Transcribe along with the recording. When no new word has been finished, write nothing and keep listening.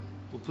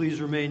Well,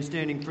 please remain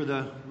standing for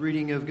the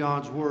reading of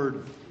God's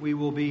Word. We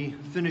will be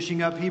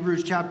finishing up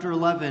Hebrews chapter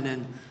 11,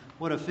 and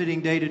what a fitting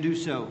day to do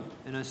so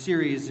in a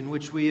series in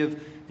which we have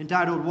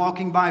entitled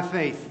Walking by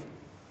Faith.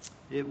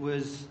 It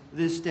was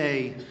this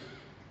day,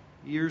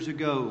 years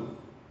ago,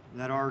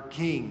 that our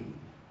King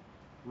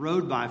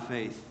rode by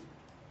faith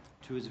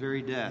to his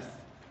very death,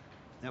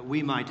 that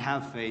we might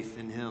have faith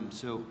in him.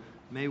 So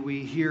may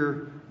we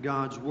hear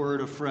God's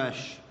Word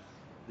afresh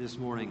this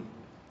morning.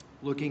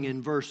 Looking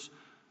in verse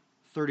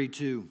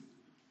 32.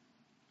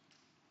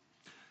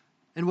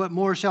 And what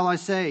more shall I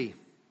say?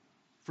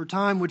 For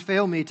time would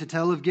fail me to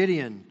tell of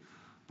Gideon,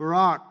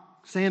 Barak,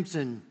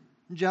 Samson,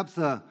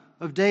 Jephthah,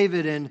 of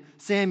David and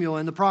Samuel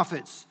and the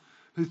prophets,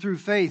 who through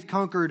faith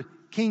conquered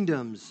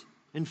kingdoms,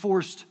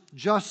 enforced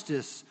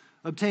justice,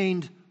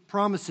 obtained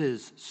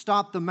promises,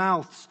 stopped the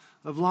mouths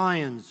of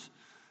lions,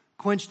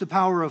 quenched the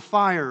power of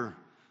fire,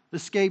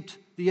 escaped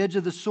the edge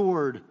of the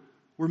sword,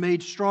 were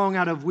made strong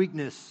out of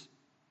weakness,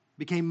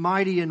 became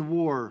mighty in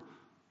war,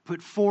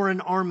 put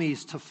foreign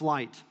armies to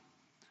flight.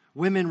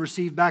 Women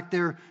received back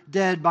their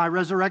dead by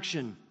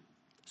resurrection.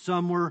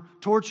 Some were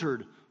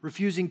tortured,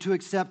 refusing to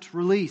accept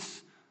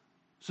release,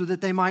 so that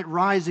they might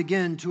rise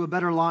again to a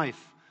better life.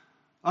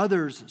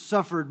 Others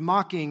suffered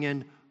mocking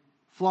and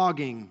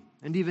flogging,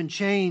 and even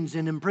chains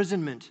and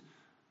imprisonment.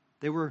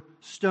 They were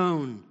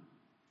stoned.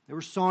 They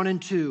were sawn in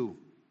two.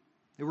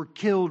 They were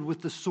killed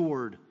with the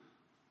sword.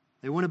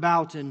 They went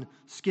about in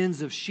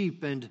skins of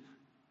sheep and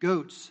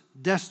goats,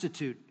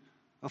 destitute,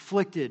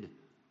 afflicted,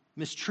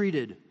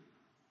 mistreated,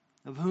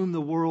 of whom the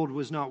world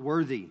was not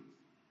worthy,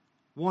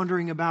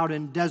 wandering about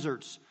in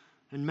deserts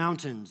and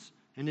mountains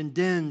and in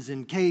dens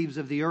and caves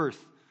of the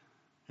earth.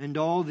 And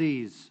all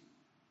these,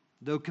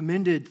 though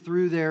commended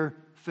through their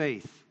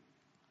faith,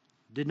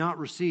 did not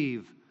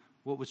receive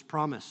what was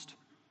promised,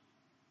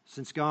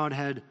 since God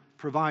had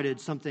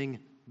provided something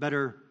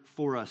better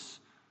for us,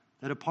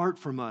 that apart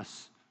from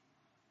us,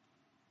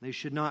 they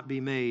should not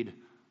be made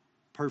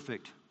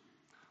perfect.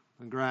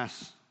 The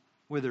grass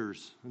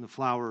withers and the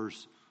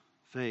flowers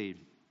fade,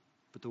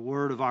 but the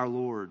word of our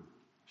Lord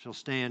shall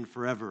stand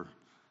forever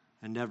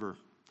and ever.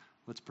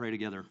 Let's pray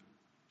together.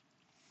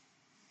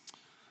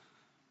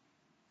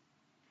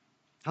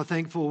 How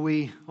thankful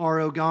we are,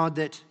 O God,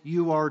 that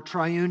you are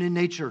triune in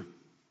nature,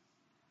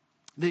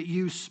 that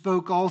you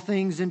spoke all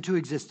things into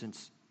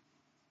existence,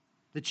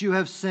 that you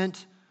have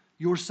sent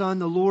your Son,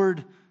 the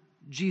Lord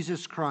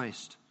Jesus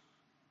Christ,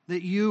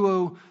 that you,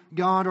 O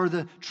God, are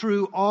the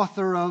true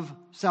author of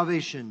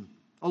salvation,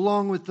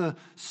 along with the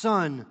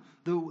Son,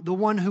 the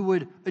one who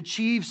would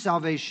achieve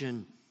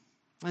salvation,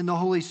 and the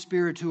Holy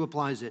Spirit who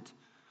applies it.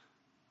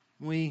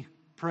 We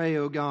pray,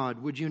 O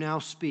God, would you now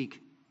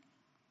speak,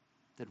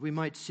 that we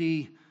might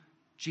see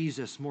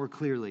Jesus more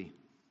clearly,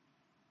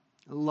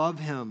 love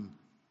him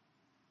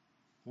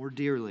more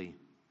dearly,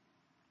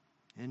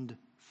 and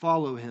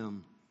follow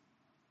him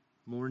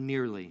more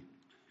nearly.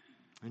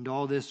 And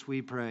all this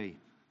we pray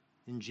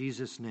in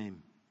Jesus'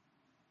 name.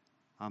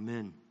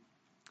 Amen.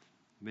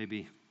 You may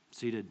be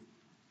seated.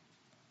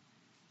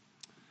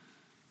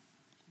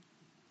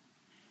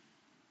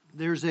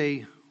 There's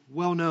a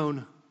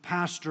well-known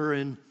pastor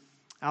in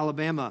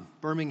Alabama,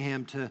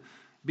 Birmingham, to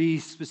be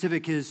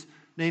specific. His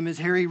name is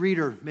Harry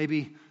Reeder.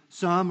 Maybe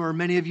some or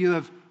many of you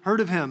have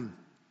heard of him.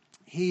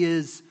 He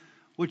is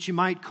what you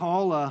might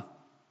call a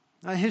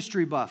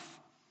history buff.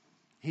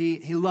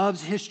 He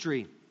loves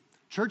history,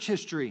 church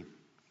history.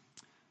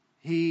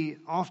 He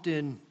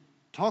often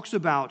talks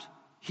about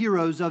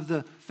heroes of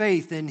the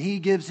faith, and he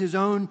gives his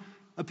own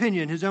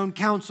opinion, his own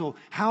counsel.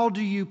 How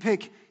do you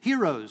pick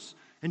heroes?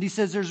 And he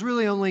says there's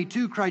really only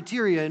two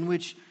criteria in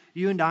which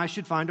you and I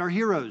should find our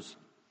heroes.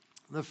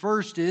 The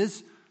first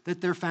is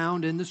that they're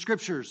found in the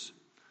Scriptures.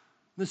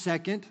 The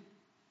second,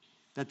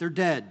 that they're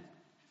dead.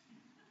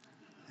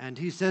 And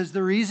he says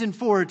the reason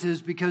for it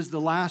is because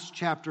the last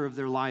chapter of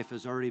their life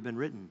has already been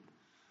written.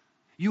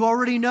 You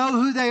already know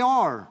who they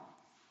are.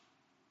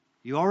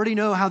 You already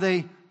know how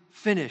they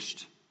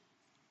finished.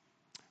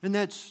 And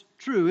that's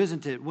true,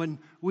 isn't it? When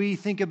we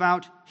think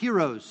about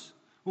heroes,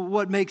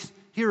 what makes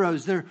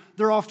heroes? They're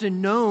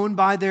often known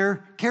by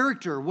their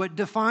character, what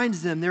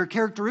defines them, their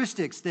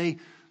characteristics. They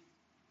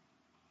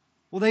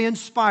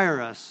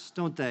inspire us,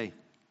 don't they?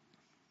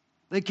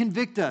 They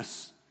convict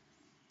us.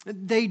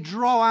 They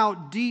draw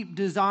out deep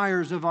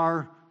desires of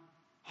our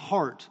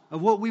heart,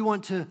 of what we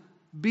want to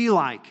be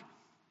like,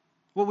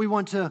 what we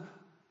want to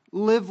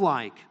live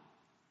like.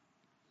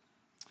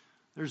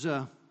 There's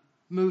a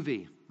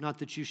movie, not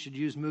that you should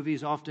use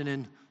movies often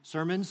in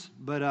sermons,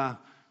 but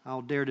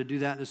I'll dare to do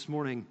that this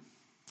morning.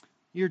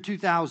 Year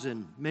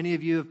 2000, many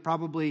of you have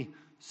probably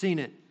seen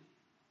it.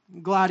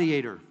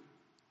 Gladiator,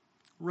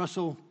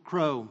 Russell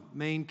Crowe,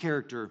 main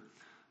character.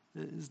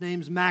 His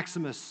name's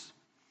Maximus.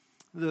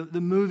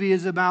 The movie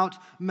is about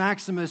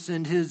Maximus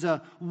and his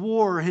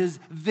war, his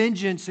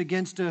vengeance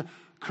against a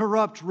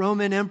corrupt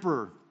Roman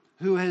emperor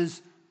who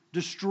has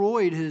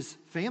destroyed his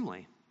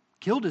family,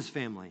 killed his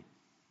family,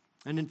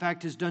 and in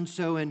fact has done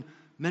so in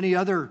many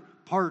other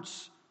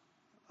parts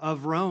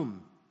of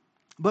Rome.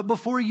 But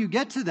before you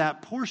get to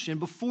that portion,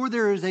 before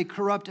there is a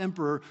corrupt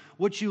emperor,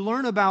 what you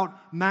learn about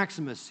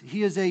Maximus,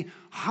 he is a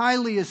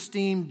highly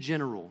esteemed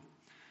general.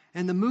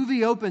 And the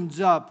movie opens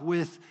up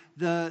with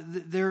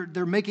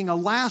they're making a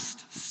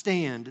last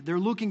stand. They're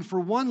looking for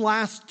one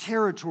last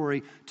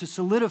territory to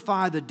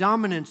solidify the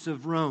dominance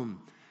of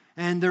Rome.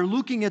 And they're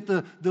looking at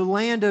the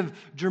land of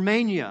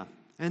Germania.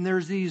 And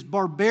there's these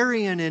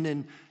barbarian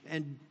and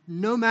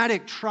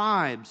nomadic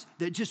tribes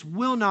that just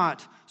will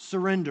not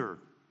surrender.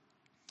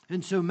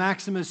 And so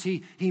Maximus,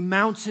 he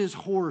mounts his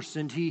horse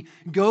and he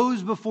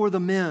goes before the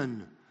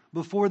men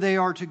before they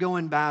are to go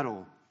in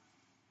battle.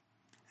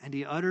 And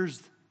he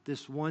utters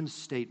this one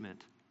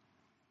statement.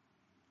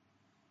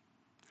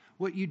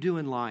 What you do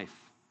in life,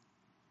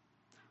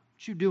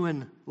 what you do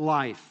in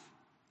life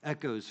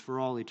echoes for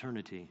all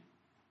eternity.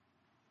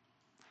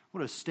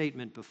 What a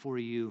statement before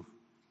you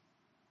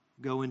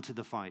go into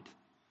the fight.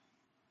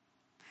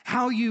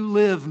 How you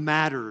live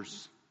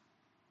matters,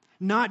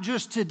 not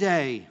just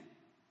today,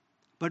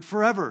 but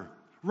forever.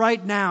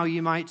 Right now,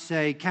 you might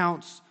say,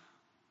 counts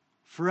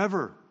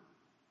forever.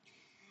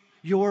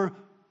 Your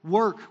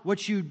work,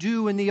 what you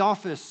do in the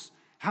office,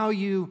 how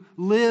you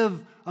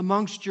live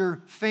amongst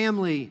your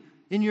family,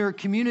 in your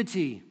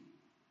community,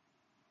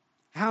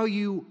 how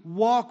you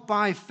walk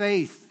by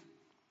faith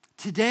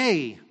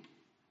today,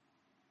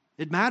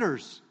 it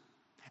matters.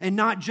 And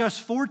not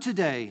just for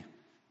today,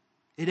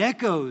 it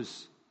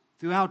echoes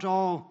throughout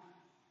all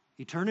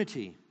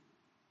eternity.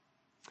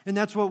 And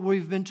that's what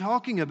we've been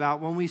talking about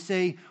when we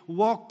say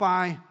walk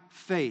by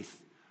faith.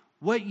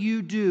 What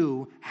you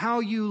do,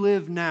 how you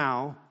live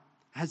now,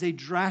 has a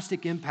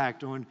drastic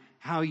impact on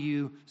how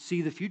you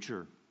see the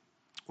future.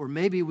 Or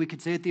maybe we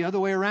could say it the other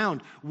way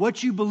around.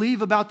 What you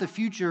believe about the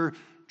future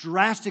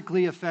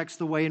drastically affects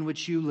the way in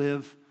which you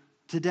live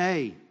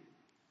today.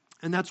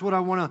 And that's what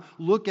I want to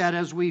look at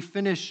as we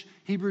finish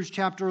Hebrews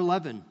chapter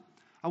 11.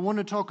 I want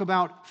to talk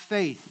about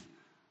faith.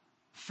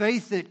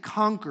 Faith that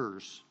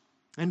conquers.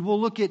 And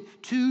we'll look at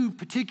two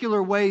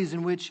particular ways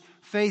in which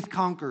faith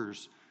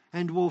conquers.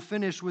 And we'll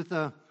finish with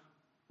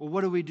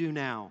what do we do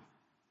now?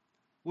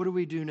 What do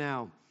we do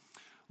now?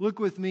 Look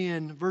with me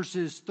in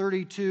verses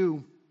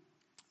 32b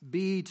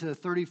to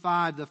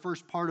 35, the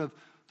first part of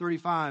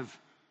 35.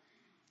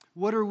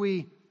 What are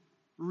we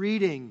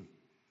reading?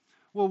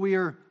 Well, we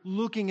are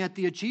looking at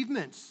the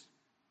achievements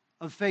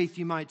of faith,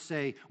 you might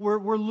say.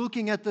 We're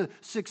looking at the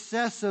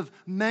success of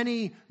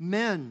many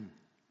men.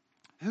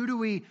 Who do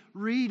we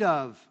read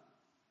of?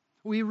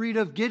 We read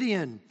of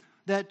Gideon,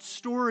 that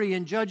story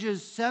in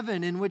Judges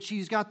 7 in which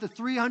he's got the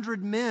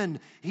 300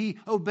 men. He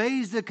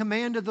obeys the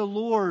command of the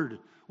Lord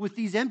with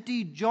these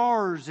empty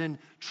jars and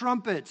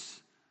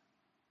trumpets.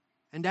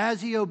 And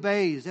as he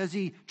obeys, as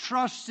he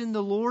trusts in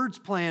the Lord's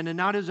plan and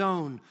not his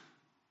own,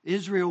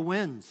 Israel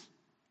wins.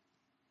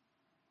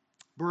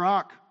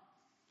 Barak,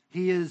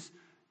 he is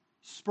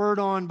spurred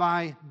on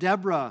by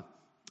Deborah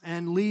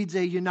and leads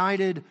a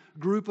united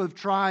group of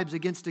tribes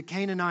against a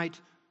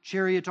Canaanite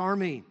chariot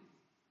army.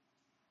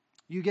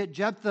 You get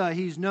Jephthah,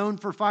 he's known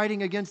for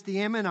fighting against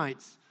the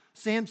Ammonites.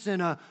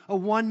 Samson, a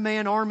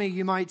one-man army,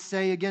 you might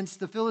say, against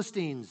the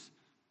Philistines.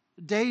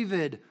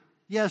 David,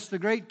 yes, the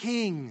great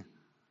king,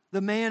 the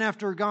man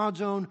after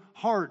God's own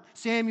heart.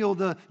 Samuel,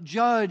 the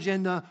judge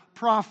and the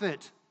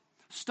prophet.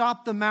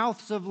 Stop the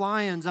mouths of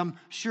lions. I'm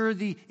sure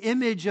the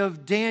image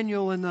of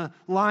Daniel in the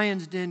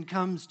lion's den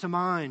comes to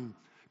mind.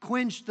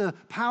 Quench the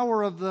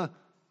power of the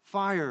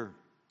fire.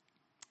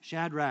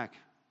 Shadrach,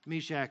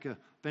 Meshach,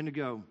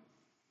 Abednego.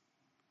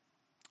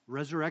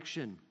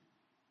 Resurrection.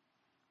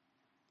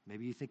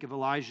 Maybe you think of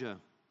Elijah,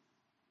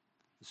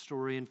 the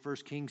story in 1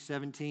 Kings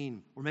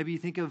 17. Or maybe you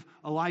think of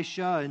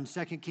Elisha in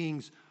 2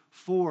 Kings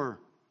 4.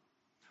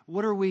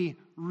 What are we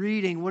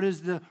reading? What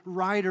is the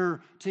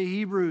writer to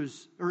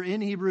Hebrews, or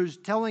in Hebrews,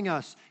 telling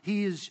us?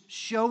 He is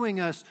showing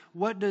us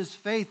what does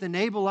faith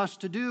enable us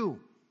to do.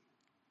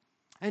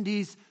 And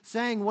he's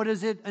saying, what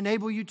does it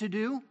enable you to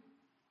do?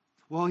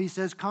 Well, he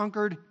says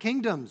conquered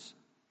kingdoms.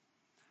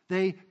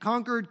 They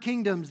conquered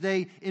kingdoms.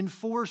 They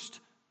enforced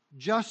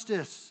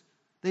justice.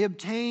 They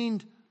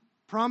obtained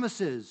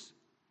promises.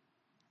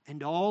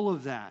 And all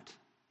of that,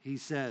 he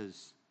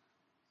says,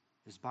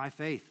 is by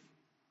faith.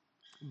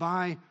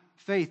 By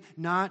faith,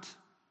 not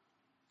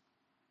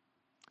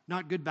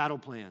good battle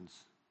plans.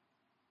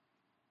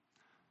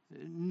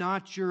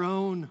 Not your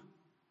own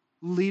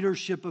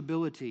leadership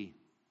ability.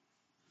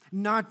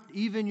 Not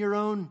even your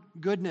own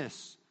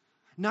goodness.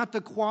 Not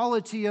the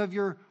quality of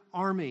your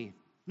army.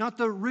 Not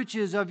the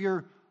riches of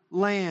your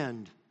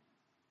land.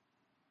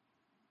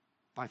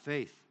 By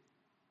faith,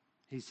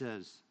 he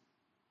says,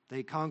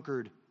 they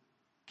conquered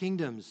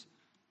kingdoms.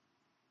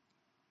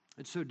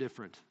 It's so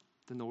different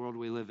than the world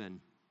we live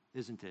in,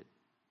 isn't it?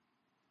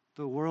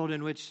 The world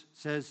in which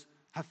says,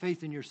 have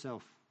faith in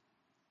yourself.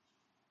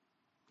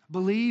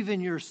 Believe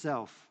in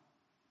yourself.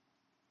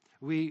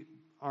 We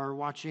are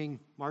watching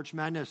March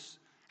Madness.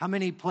 How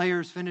many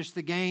players finish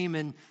the game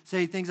and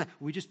say things like,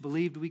 we just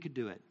believed we could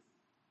do it?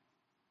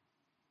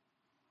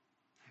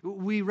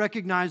 We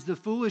recognize the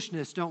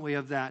foolishness, don't we,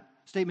 of that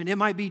statement. It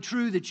might be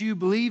true that you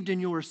believed in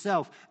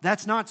yourself.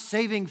 That's not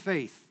saving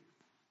faith.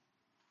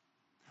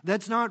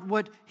 That's not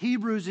what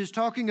Hebrews is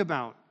talking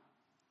about.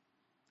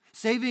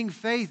 Saving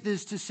faith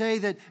is to say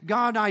that,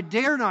 God, I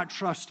dare not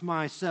trust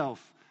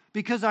myself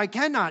because I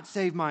cannot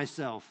save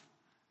myself.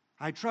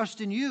 I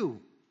trust in you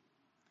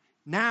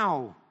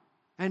now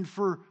and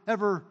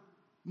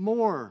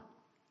forevermore.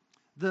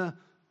 The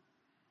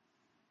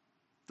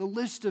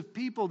list of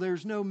people,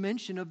 there's no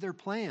mention of their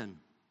plan.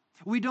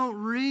 We don't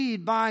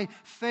read by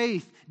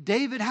faith.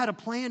 David had a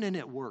plan and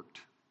it worked.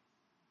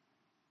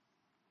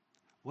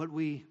 What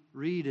we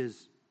read is,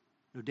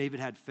 no, David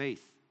had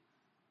faith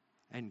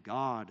and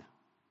God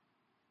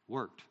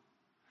worked.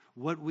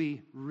 What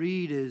we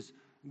read is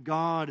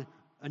God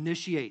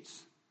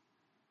initiates.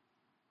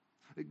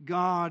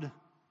 God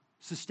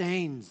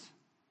sustains.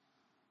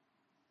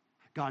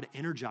 God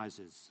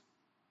energizes.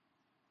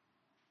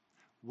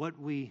 What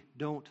we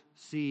don't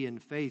see in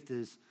faith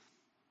is,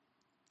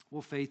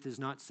 well, faith is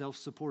not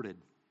self-supported.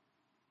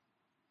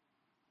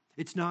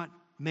 It's not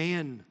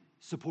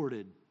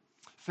man-supported.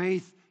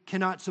 Faith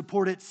cannot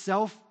support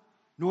itself,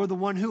 nor the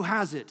one who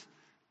has it.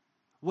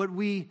 What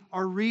we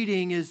are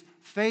reading is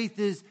faith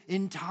is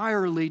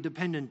entirely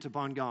dependent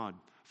upon God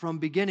from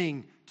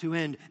beginning to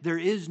end. There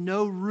is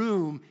no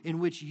room in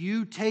which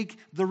you take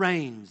the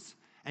reins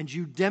and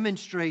you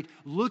demonstrate,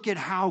 look at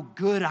how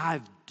good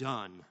I've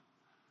done.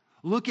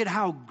 Look at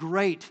how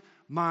great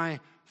my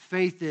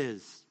faith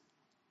is.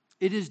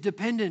 It is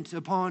dependent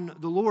upon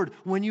the Lord.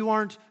 When you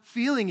aren't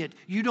feeling it,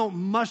 you don't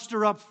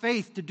muster up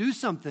faith to do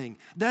something.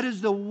 That is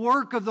the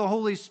work of the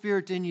Holy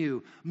Spirit in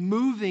you,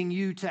 moving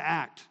you to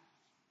act.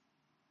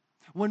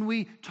 When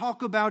we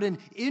talk about an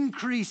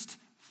increased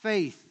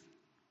faith,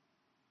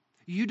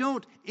 you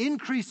don't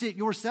increase it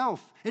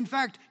yourself. In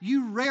fact,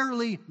 you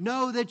rarely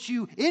know that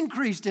you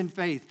increased in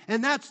faith.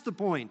 And that's the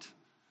point,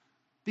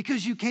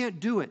 because you can't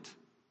do it.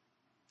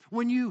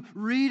 When you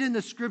read in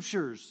the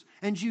Scriptures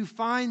and you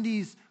find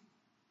these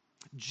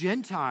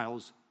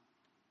Gentiles,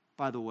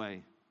 by the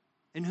way,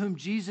 in whom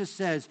Jesus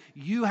says,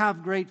 you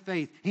have great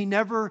faith. He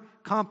never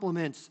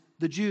compliments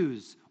the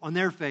Jews on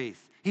their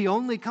faith. He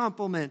only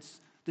compliments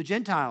the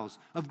Gentiles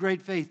of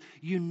great faith.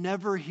 You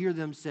never hear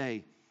them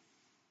say,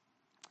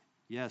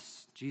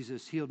 yes,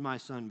 Jesus healed my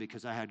son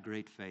because I had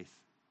great faith.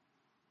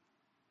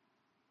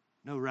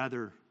 No,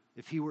 rather,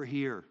 if he were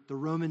here, the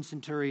Roman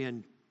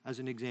centurion, as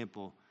an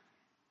example,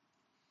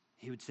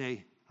 he would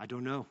say, I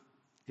don't know.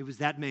 It was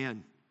that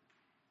man.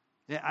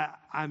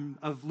 I'm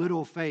of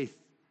little faith,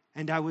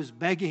 and I was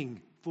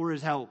begging for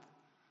his help,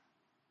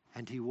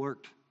 and he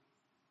worked.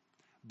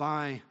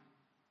 By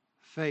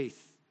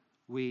faith,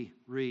 we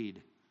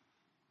read.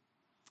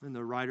 And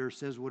the writer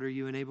says, what are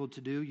you enabled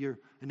to do? You're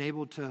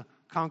enabled to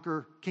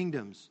conquer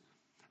kingdoms.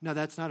 Now,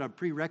 that's not a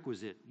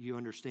prerequisite, you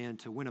understand,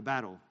 to win a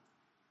battle.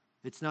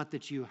 It's not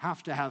that you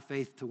have to have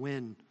faith to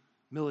win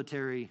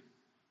military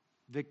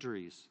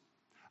victories.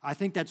 I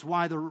think that's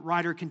why the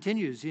writer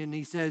continues, and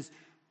he says,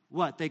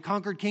 what? They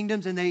conquered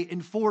kingdoms and they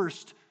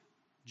enforced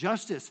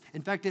justice.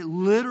 In fact, it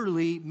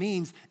literally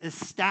means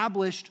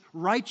established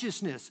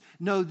righteousness.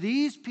 No,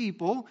 these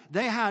people,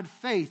 they had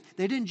faith.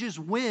 They didn't just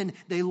win,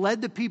 they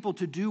led the people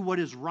to do what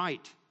is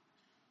right.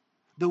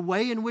 The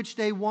way in which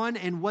they won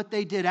and what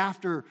they did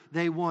after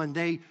they won.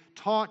 They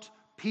taught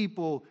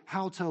people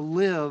how to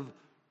live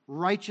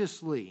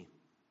righteously.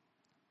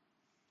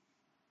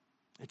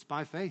 It's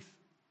by faith.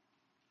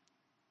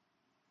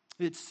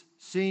 It's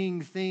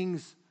seeing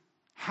things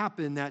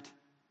happen that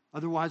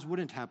otherwise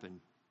wouldn't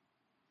happen.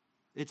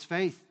 It's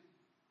faith.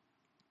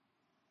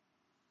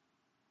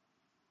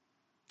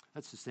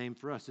 That's the same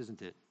for us,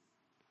 isn't it?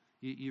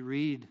 You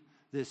read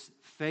this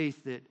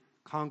faith that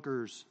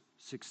conquers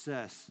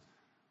success,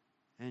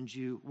 and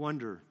you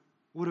wonder,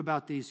 what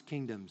about these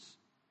kingdoms?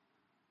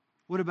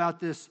 What about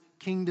this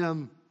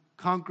kingdom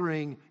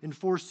conquering,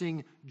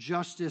 enforcing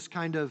justice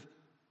kind of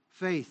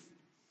faith?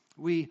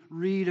 We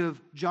read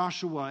of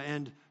Joshua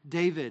and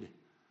David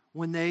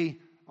when they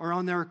are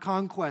on their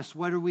conquest.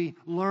 What do we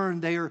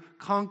learn? They are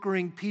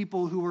conquering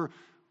people who are,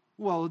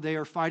 they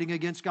are fighting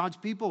against God's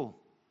people.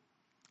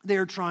 They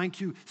are trying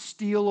to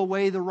steal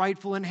away the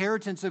rightful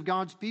inheritance of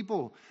God's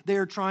people. They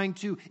are trying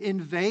to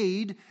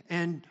invade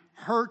and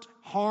hurt,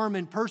 harm,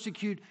 and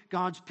persecute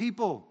God's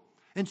people.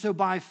 And so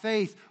by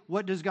faith,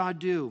 what does God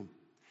do?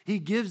 He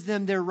gives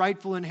them their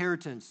rightful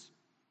inheritance.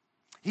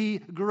 He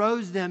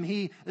grows them.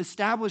 He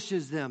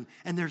establishes them.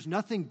 And there's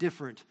nothing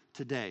different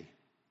today.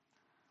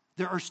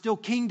 There are still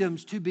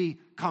kingdoms to be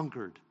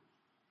conquered.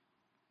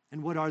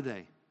 And what are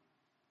they?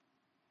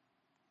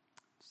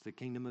 It's the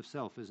kingdom of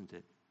self, isn't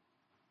it?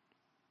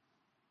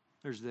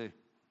 There's the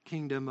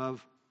kingdom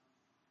of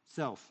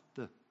self,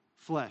 the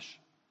flesh.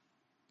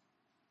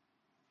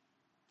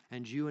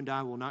 And you and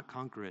I will not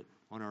conquer it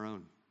on our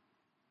own.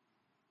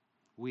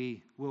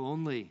 We will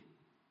only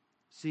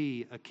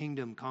see a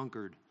kingdom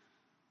conquered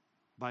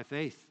by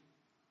faith.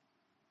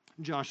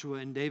 Joshua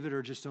and David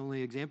are just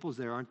only examples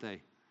there, aren't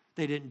they?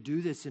 They didn't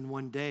do this in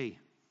one day.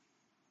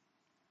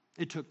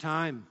 It took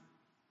time.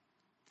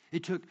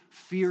 It took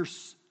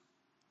fierce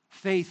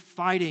faith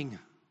fighting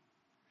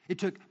It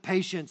took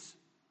patience.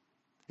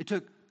 It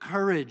took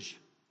courage.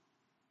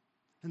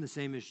 And the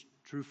same is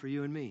true for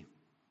you and me.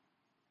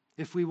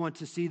 If we want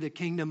to see the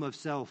kingdom of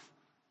self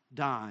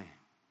die,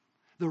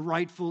 the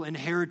rightful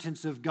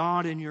inheritance of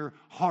God in your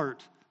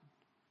heart,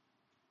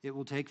 it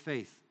will take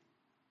faith.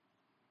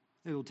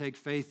 It will take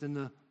faith in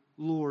the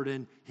Lord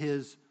and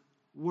His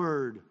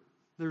Word.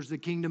 There's the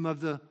kingdom of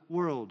the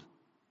world.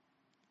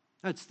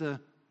 That's the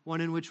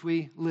one in which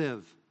we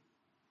live.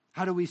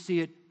 How do we see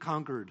it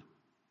conquered?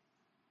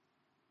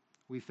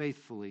 We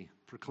faithfully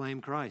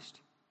proclaim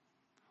Christ.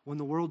 When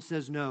the world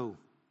says no,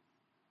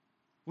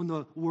 when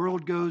the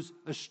world goes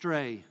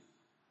astray,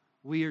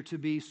 we are to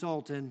be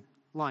salt and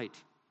light.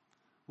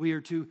 We are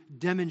to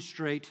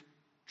demonstrate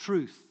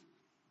truth,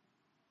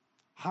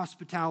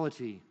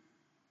 hospitality,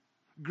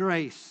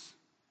 grace,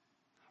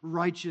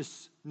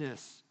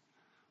 righteousness.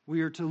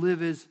 We are to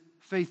live as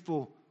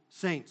faithful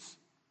saints.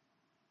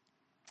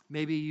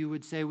 Maybe you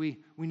would say we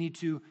need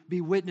to be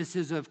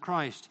witnesses of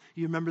Christ.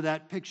 You remember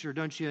that picture,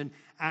 don't you? In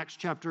Acts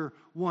chapter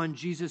 1,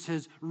 Jesus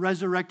has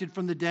resurrected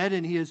from the dead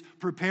and He is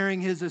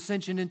preparing His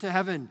ascension into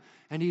heaven.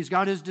 And He's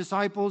got His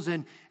disciples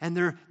and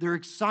they're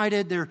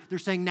excited. They're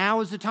saying,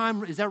 now is the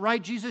time. Is that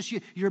right, Jesus?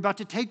 You're about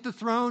to take the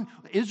throne.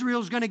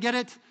 Israel's going to get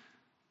it.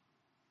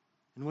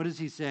 And what does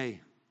He say?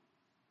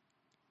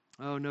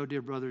 Oh, no,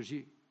 dear brothers,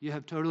 you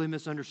have totally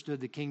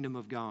misunderstood the kingdom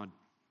of God.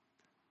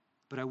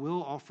 But I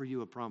will offer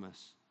you a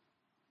promise.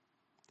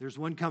 There's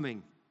one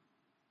coming,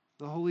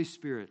 the Holy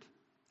Spirit.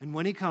 And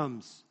when He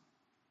comes,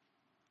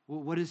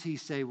 well, what does He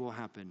say will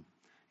happen?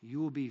 You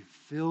will be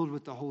filled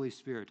with the Holy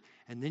Spirit.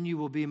 And then you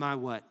will be my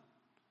what?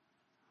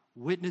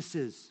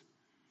 Witnesses.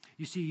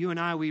 You see, you and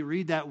I, we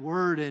read that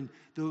word, and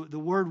the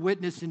word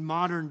witness in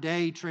modern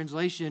day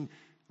translation,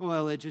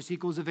 well, it just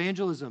equals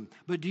evangelism.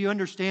 But do you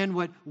understand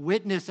what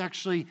witness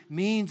actually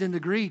means in the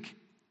Greek?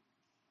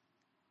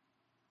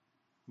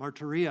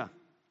 Martyria.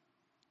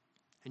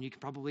 And you can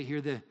probably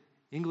hear the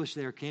English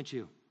there, can't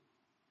you?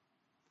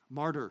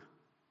 Martyr.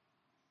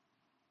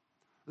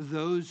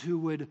 Those who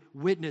would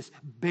witness,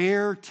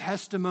 bear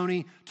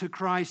testimony to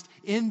Christ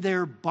in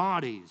their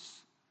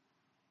bodies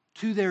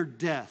to their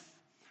death.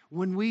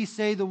 When we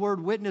say the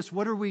word witness,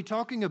 what are we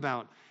talking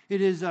about?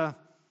 It is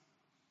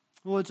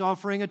it's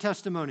offering a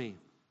testimony.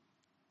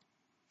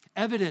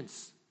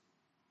 Evidence.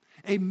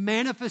 A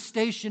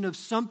manifestation of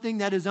something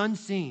that is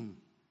unseen.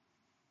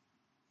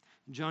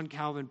 John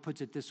Calvin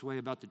puts it this way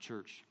about the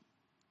church.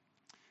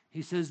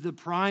 He says the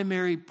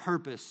primary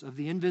purpose of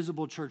the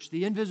invisible church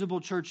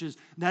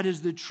that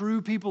is the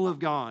true people of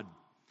God.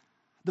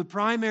 The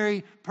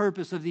primary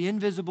purpose of the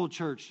invisible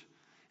church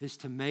is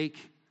to make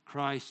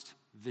Christ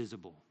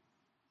visible.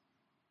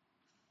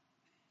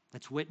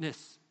 That's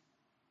witness.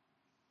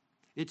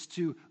 It's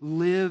to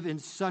live in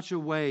such a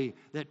way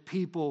that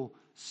people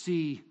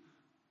see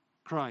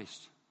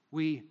Christ.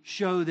 We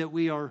show that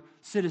we are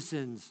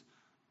citizens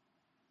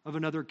of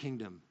another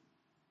kingdom.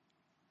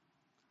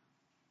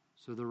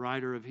 So the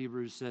writer of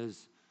Hebrews says,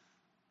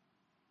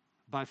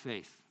 by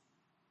faith.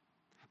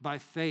 By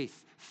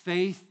faith.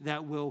 Faith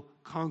that will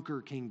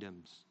conquer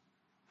kingdoms.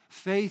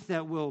 Faith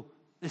that will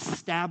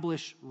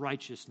establish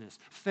righteousness.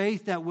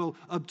 Faith that will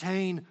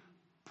obtain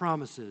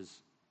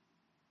promises.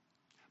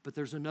 But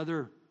there's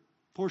another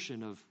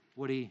portion of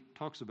what he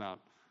talks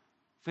about.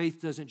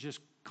 Faith doesn't just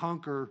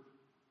conquer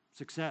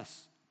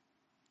success.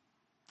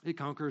 It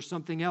conquers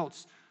something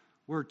else.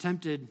 We're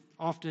tempted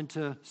often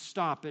to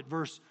stop at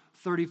verse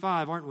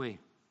 35, aren't we?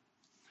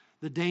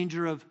 The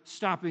danger of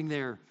stopping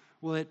there.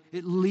 Well,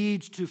 it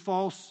leads to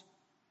false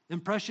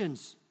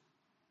impressions,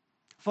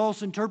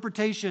 false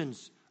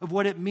interpretations of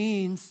what it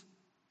means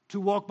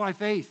to walk by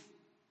faith.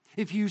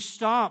 If you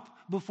stop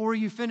before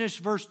you finish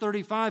verse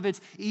 35,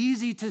 it's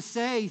easy to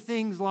say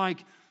things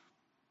like,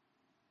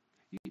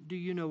 do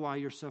you know why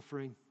you're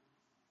suffering?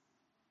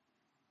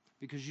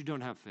 Because you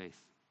don't have faith.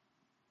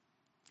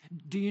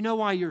 Do you know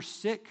why you're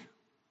sick?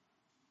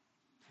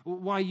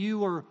 Why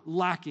you are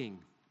lacking?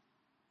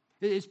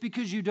 It's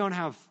because you don't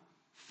have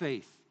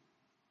faith.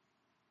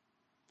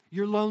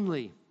 You're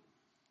lonely.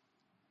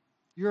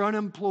 You're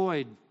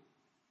unemployed.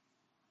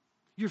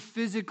 You're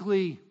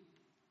physically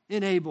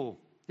unable.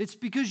 It's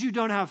because you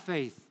don't have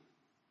faith.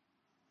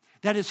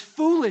 That is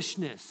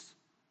foolishness.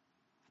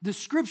 The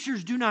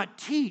Scriptures do not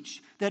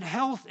teach that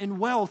health and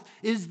wealth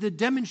is the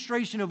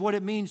demonstration of what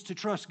it means to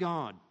trust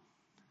God.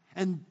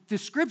 And the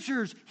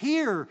Scriptures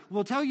here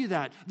will tell you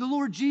that. The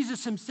Lord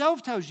Jesus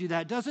Himself tells you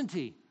that, doesn't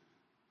He?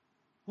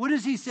 What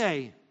does He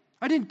say?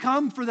 I didn't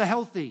come for the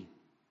healthy.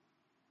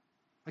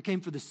 I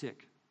came for the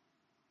sick.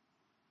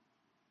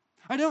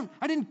 I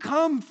didn't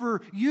come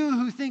for you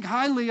who think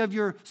highly of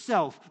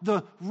yourself,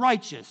 the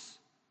righteous.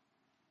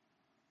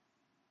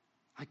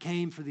 I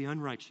came for the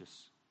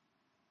unrighteous.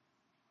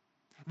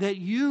 That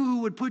you who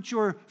would put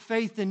your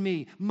faith in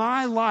me,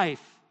 my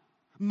life,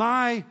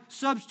 my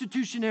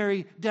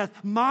substitutionary death,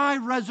 my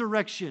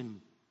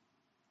resurrection,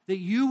 that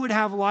you would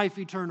have life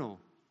eternal.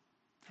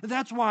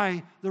 That's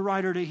why the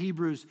writer to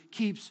Hebrews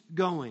keeps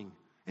going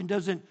and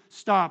doesn't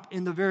stop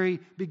in the very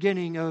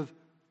beginning of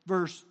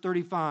verse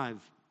 35.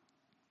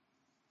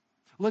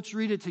 let's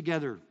read it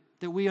together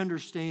that we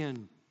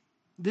understand.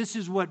 This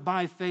is what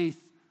by faith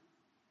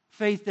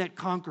that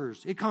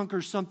conquers. It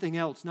conquers something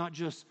else, not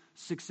just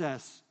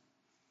success.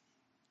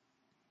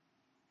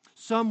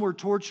 Some were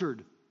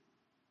tortured,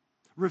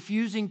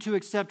 refusing to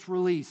accept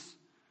release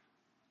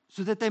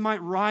so that they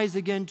might rise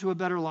again to a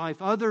better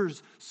life.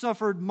 Others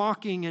suffered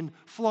mocking and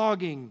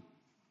flogging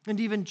and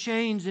even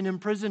chains and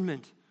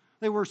imprisonment.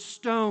 They were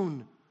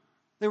stoned.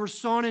 They were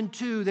sawn in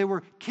two. They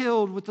were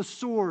killed with the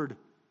sword.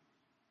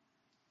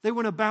 They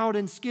went about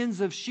in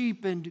skins of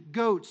sheep and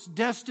goats,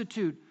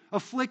 destitute,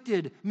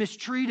 afflicted,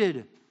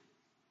 mistreated,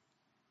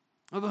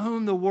 of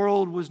whom the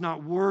world was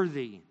not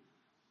worthy,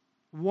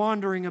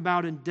 wandering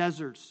about in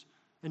deserts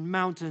and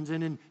mountains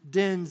and in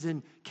dens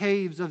and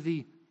caves of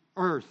the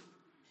earth.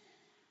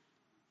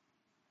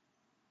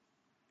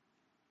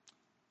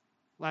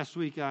 Last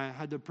week, I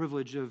had the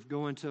privilege of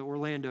going to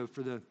Orlando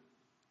for the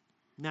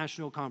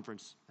national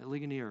conference at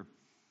Ligonier.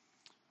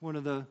 One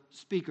of the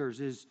speakers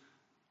is,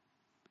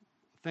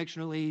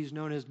 affectionately, he's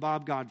known as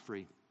Bob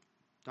Godfrey,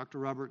 Dr.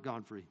 Robert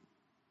Godfrey.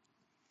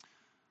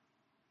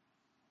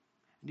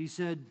 And he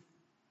said,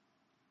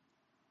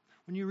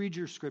 when you read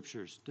your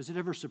scriptures, does it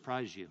ever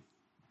surprise you?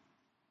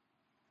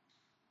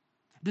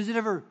 Does it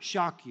ever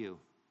shock you?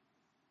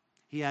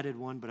 He added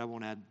one, but I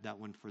won't add that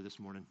one for this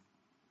morning.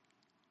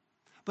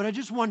 But I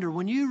just wonder,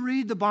 when you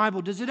read the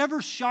Bible, does it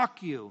ever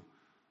shock you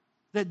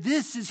that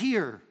this is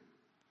here?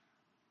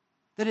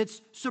 That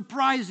it's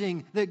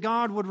surprising that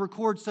God would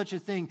record such a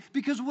thing.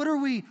 Because what are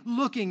we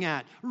looking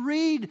at?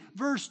 Read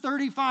verse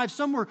 35.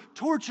 Some were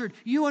tortured.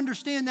 You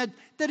understand that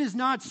that is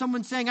not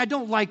someone saying, I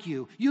don't like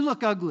you. You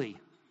look ugly.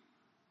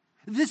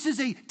 This is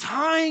a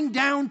tying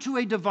down to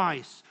a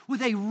device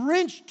with a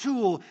wrench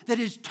tool that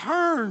is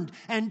turned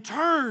and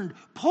turned,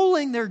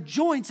 pulling their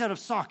joints out of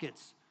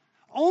sockets,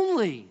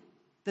 only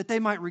that they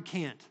might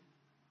recant.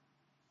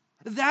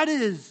 That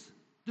is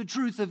the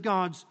truth of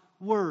God's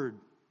word.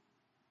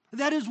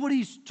 That is what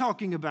he's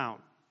talking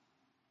about.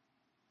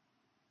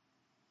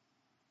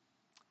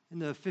 In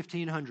the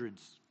 1500s,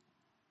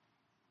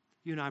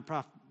 you and I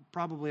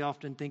probably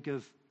often think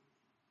of,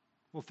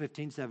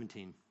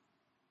 1517.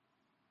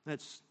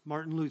 That's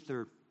Martin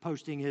Luther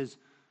posting his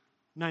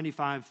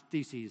 95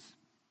 Theses.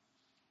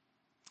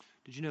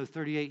 Did you know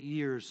 38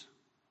 years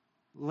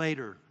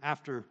later,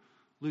 after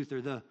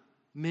Luther, the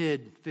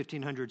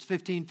mid-1500s,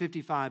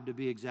 1555 to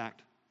be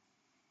exact,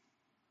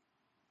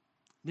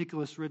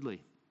 Nicholas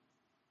Ridley,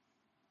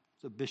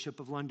 the Bishop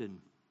of London.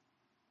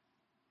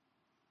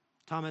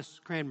 Thomas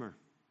Cranmer,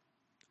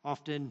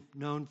 often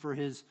known for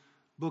his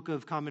Book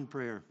of Common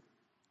Prayer.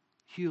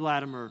 Hugh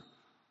Latimer,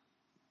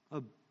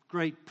 a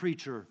great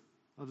preacher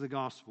of the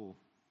gospel.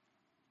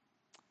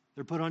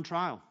 They're put on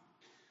trial.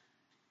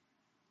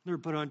 They're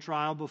put on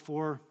trial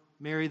before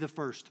Mary the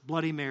First,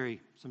 Bloody Mary,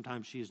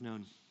 sometimes she is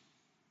known.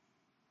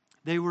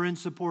 They were in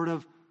support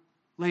of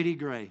Lady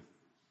Grey,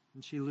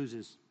 and she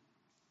loses.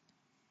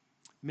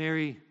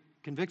 Mary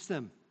convicts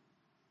them,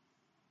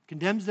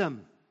 condemns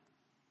them.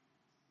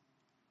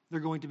 They're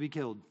going to be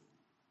killed.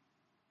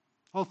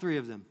 All three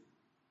of them.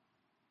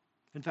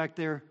 In fact,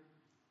 they're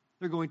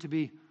going to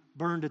be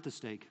burned at the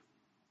stake.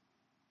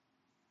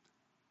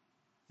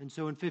 And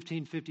so in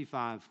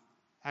 1555,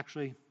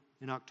 actually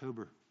in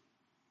October,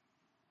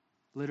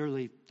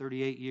 literally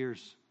 38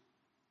 years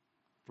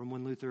from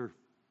when Luther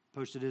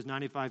posted his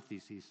 95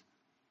 Theses,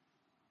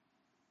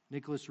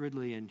 Nicholas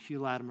Ridley and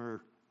Hugh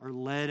Latimer are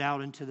led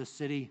out into the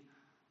city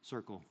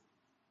circle.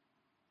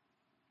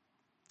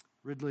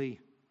 Ridley,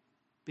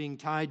 being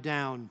tied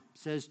down,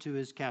 says to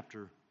his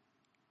captor,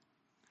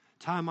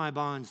 "Tie my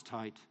bonds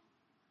tight,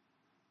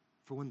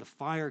 for when the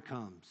fire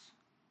comes,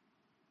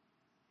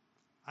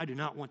 I do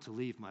not want to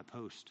leave my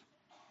post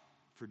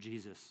for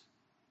Jesus."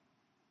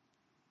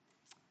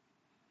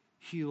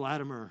 Hugh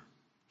Latimer,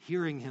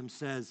 hearing him,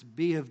 says,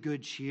 "Be of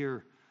good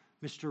cheer,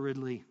 Mr.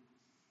 Ridley.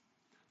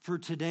 For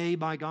today,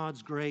 by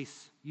God's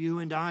grace, you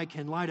and I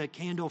can light a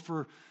candle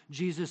for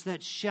Jesus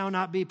that shall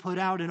not be put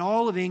out in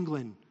all of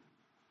England.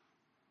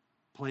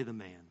 Play the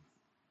man."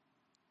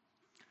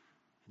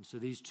 And so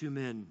these two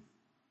men,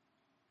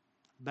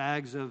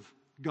 bags of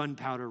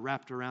gunpowder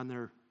wrapped around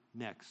their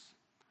necks,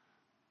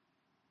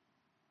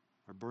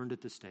 are burned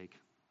at the stake.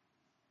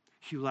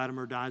 Hugh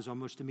Latimer dies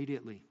almost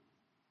immediately.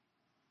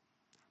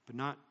 But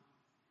not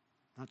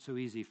so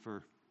easy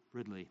for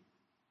Ridley.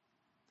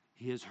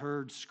 He is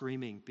heard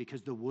screaming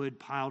because the wood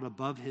piled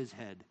above his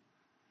head,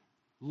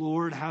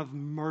 "Lord, have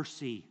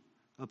mercy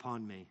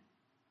upon me.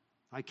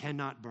 I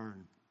cannot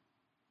burn."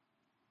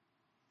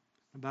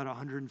 About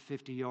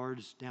 150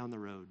 yards down the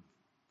road,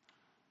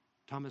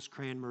 Thomas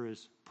Cranmer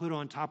is put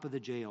on top of the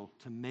jail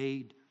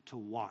made to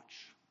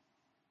watch.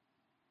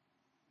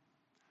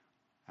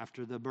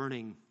 After the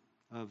burning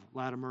of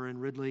Latimer and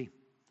Ridley,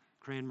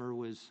 Cranmer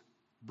was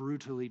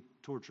brutally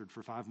tortured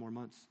for 5 more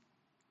months.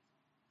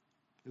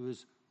 It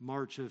was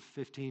March of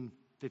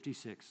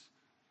 1556.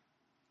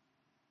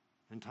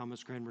 And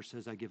Thomas Cranmer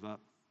says, "I give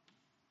up.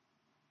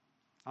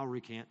 I'll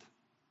recant.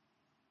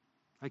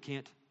 I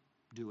can't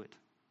do it."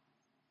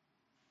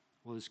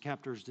 Well, his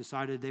captors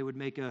decided they would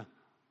make a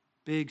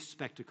big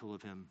spectacle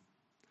of him.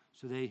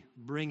 So they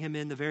bring him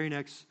in the very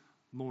next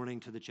morning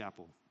to the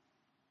chapel,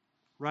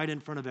 right in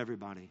front of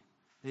everybody.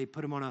 They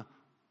put him on a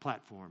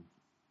platform.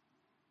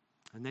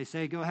 And they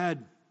say, go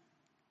ahead,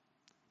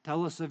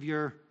 tell us of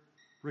your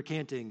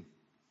recanting.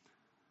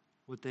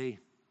 What they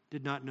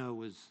did not know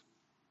was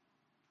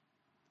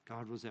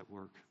God was at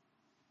work.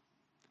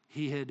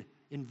 He had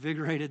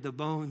invigorated the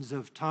bones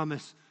of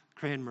Thomas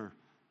Cranmer,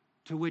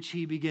 to which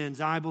he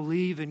begins, I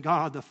believe in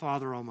God the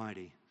Father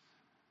Almighty,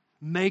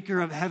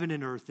 maker of heaven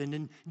and earth, and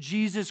in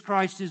Jesus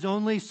Christ, his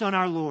only Son,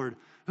 our Lord,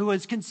 who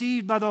was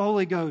conceived by the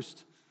Holy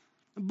Ghost,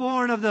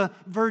 born of the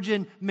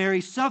Virgin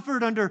Mary,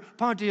 suffered under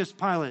Pontius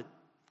Pilate,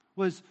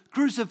 was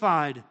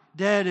crucified,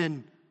 dead,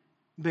 and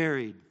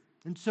buried,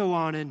 and so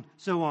on and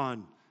so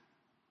on.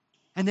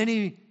 And then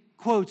he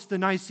quotes the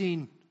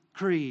Nicene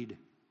Creed.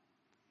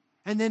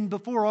 And then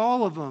before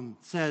all of them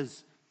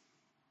says,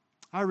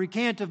 I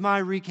recant of my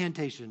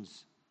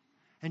recantations.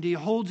 And he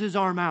holds his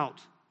arm out.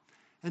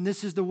 And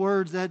this is the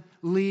words that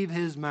leave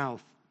his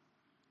mouth.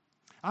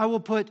 I will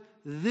put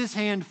this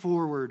hand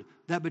forward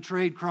that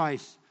betrayed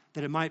Christ,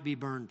 that it might be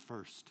burned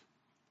first.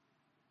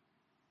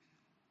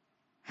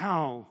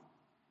 How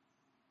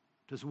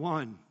does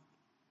one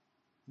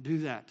do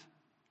that?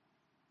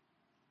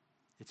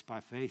 It's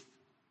by faith.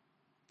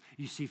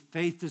 You see,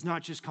 faith does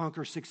not just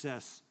conquer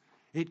success.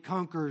 It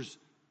conquers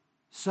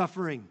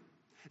suffering.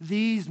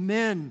 These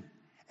men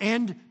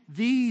and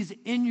these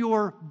in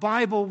your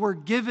Bible were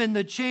given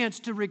the chance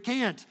to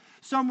recant.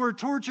 Some were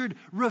tortured,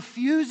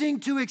 refusing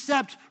to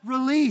accept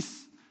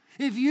release.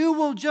 If you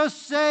will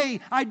just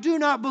say, I do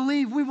not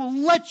believe, we will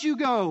let you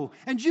go,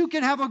 and you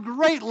can have a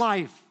great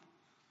life.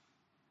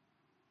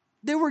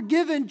 They were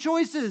given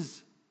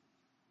choices.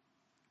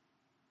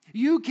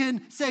 You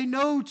can say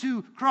no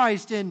to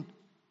Christ, and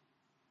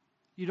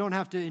you don't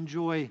have to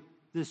enjoy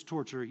this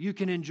torture. You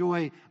can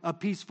enjoy a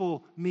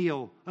peaceful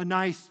meal, a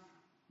nice,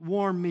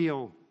 warm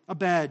meal, a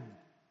bed.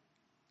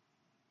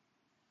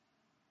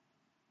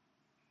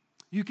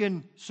 You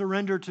can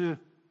surrender to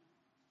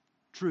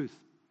truth.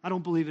 I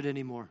don't believe it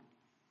anymore.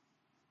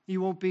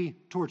 You won't be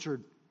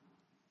tortured.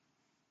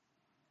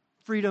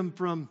 Freedom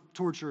from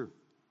torture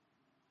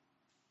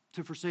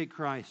to forsake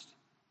Christ.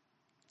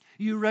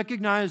 You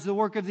recognize the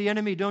work of the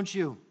enemy, don't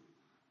you?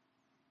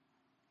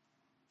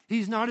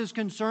 He's not as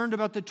concerned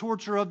about the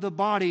torture of the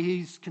body.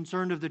 He's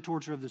concerned of the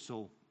torture of the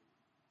soul.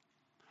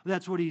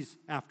 That's what he's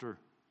after.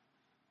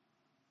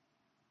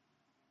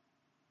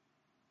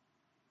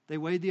 They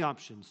weighed the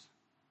options.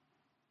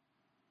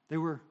 They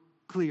were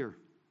clear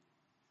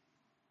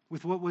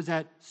with what was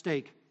at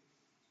stake.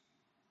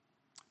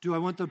 Do I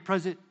want the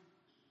present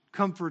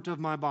comfort of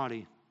my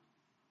body?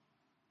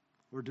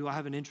 Or do I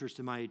have an interest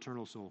in my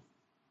eternal soul?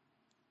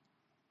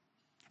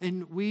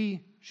 And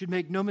we should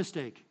make no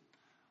mistake.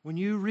 When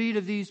you read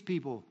of these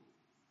people,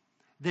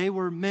 they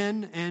were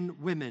men and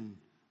women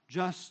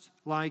just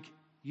like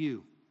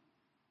you.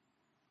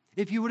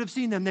 If you would have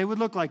seen them, they would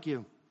look like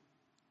you.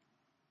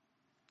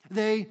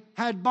 They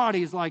had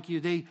bodies like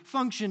you. They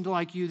functioned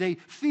like you. They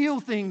feel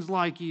things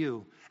like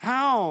you.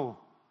 How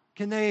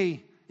can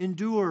they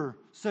endure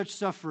such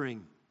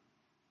suffering?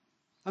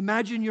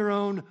 Imagine your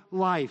own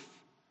life.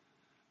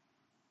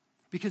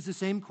 Because the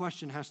same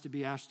question has to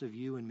be asked of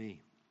you and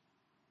me.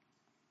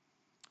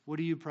 What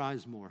do you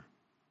prize more?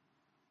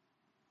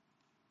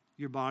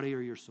 Your body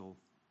or your soul?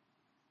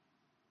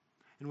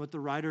 And what the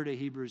writer to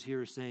Hebrews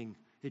here is saying,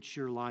 it's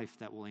your life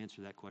that will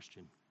answer that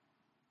question.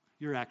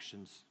 Your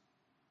actions.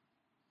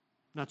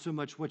 Not so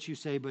much what you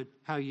say, but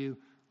how you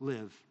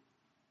live.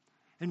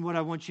 And what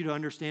I want you to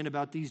understand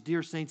about these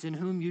dear saints in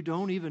whom you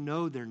don't even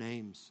know their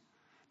names,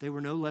 they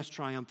were no less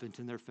triumphant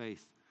in their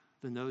faith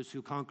than those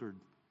who conquered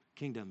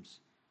kingdoms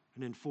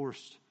and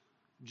enforced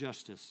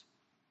justice.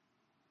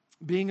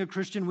 Being a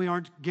Christian, we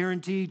aren't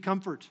guaranteed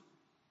comfort.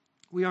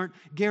 We aren't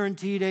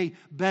guaranteed a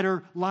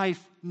better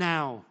life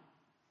now.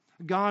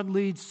 God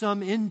leads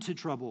some into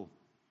trouble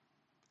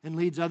and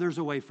leads others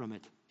away from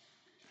it.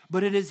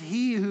 But it is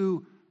He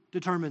who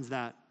determines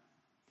that.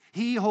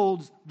 He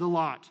holds the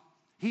lot.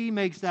 He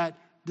makes that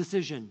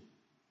decision.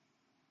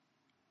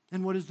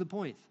 And what is the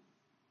point?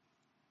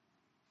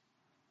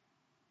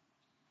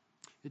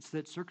 It's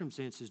that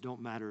circumstances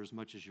don't matter as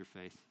much as your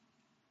faith.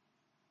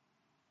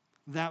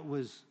 That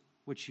was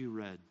what you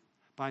read.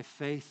 By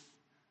faith,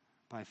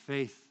 by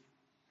faith,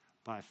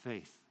 by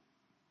faith.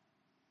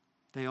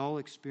 They all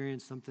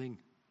experienced something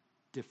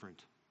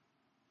different.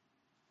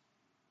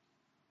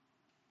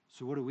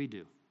 So what do we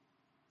do?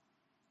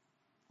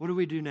 What do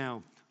we do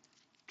now?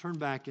 Turn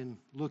back and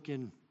look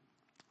in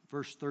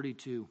verse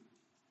 32.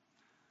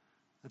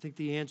 I think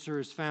the answer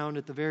is found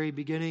at the very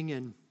beginning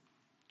and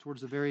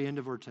towards the very end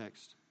of our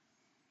text.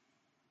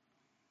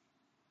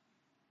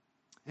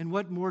 And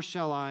what more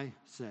shall I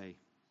say?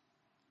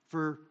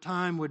 For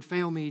time would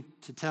fail me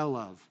to tell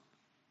of.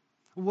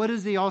 What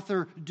is the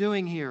author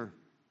doing here?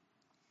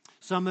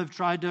 Some have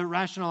tried to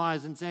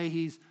rationalize and say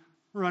he's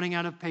running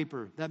out of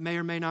paper. That may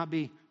or may not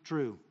be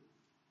true.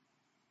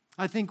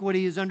 I think what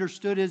he has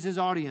understood is his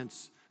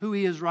audience. who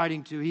he is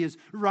writing to. He is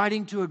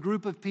writing to a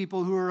group of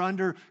people who are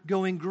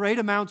undergoing great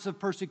amounts of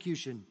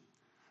persecution.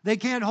 They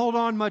can't hold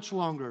on much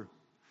longer.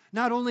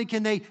 Not only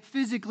can they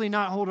physically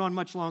not hold on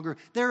much longer,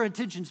 their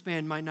attention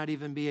span might not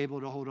even be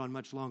able to hold on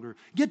much longer.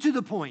 Get to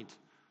the point.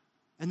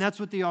 And that's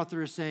what the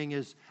author is saying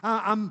is,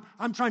 I'm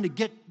trying to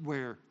get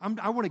where?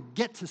 I want to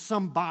get to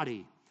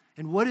somebody.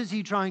 And what is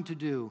he trying to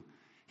do?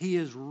 He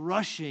is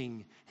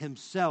rushing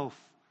himself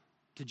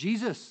to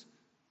Jesus.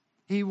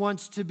 He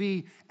wants to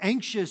be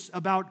anxious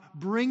about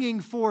bringing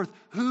forth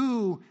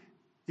who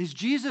is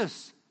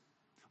Jesus.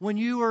 When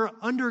you are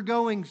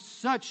undergoing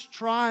such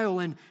trial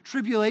and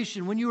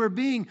tribulation, when you are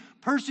being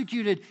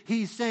persecuted,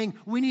 he's saying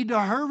we need to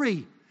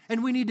hurry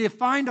and we need to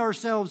find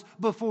ourselves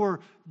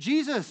before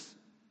Jesus.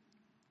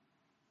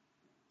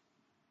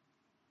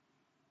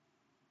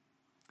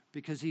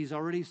 Because he's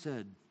already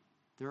said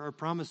there are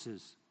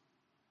promises.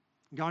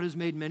 God has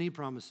made many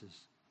promises.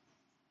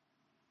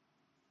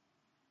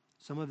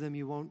 Some of them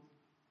you won't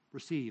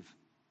receive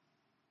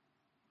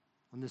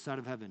on this side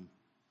of heaven.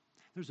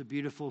 There's a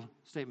beautiful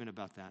statement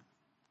about that.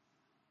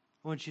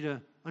 I want you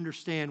to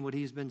understand what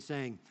he's been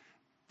saying.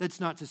 That's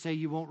not to say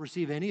you won't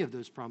receive any of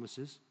those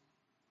promises.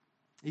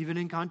 Even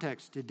in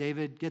context, did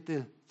David get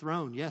the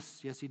throne? Yes,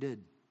 he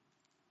did.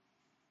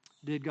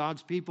 Did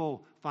God's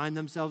people find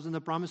themselves in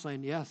the promised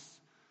land?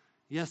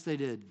 Yes, they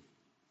did.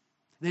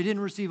 They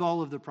didn't receive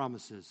all of the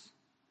promises.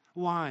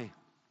 Why?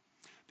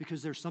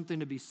 Because there's something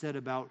to be said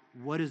about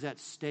what is at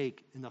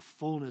stake in the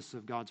fullness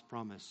of God's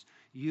promise.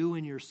 You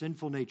and your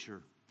sinful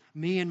nature,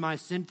 me and my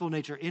sinful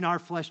nature, in our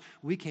flesh,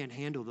 we can't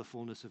handle the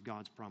fullness of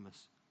God's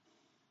promise.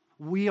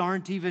 We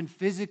aren't even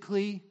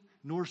physically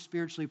nor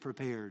spiritually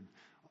prepared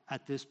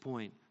at this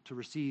point to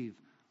receive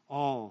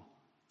all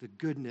the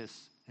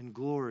goodness and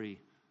glory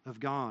of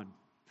God.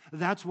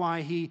 That's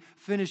why he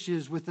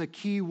finishes with a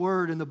key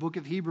word in the book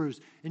of Hebrews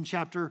in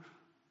chapter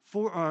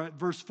 4,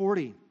 verse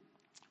 40.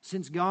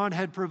 Since God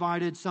had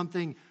provided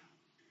something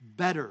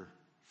better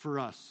for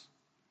us.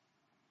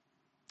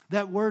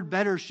 That word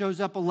better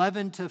shows up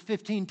 11 to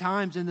 15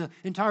 times in the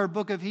entire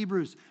book of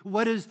Hebrews.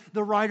 What is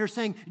the writer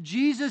saying?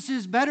 Jesus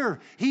is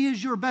better. He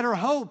is your better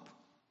hope.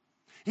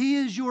 He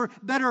is your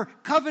better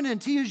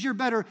covenant. He is your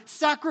better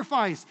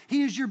sacrifice.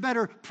 He is your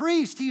better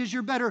priest. He is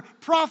your better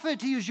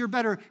prophet. He is your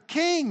better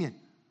king.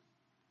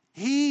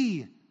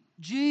 He,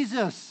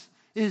 Jesus,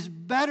 is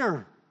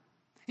better.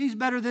 He's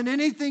better than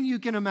anything you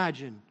can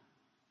imagine.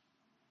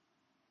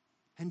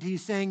 And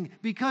he's saying,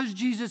 because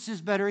Jesus is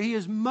better, he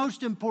is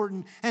most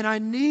important, and I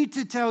need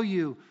to tell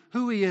you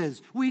who he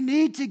is. We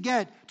need to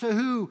get to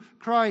who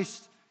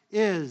Christ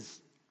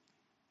is.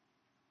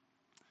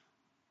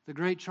 The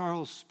great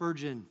Charles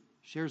Spurgeon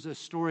shares a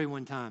story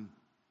one time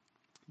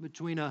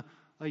between a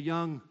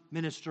young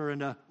minister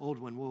and an old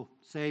one. We'll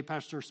say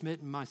Pastor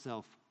Smith and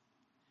myself.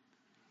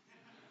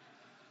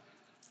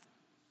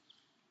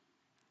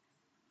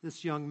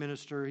 This young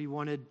minister, he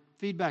wanted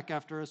feedback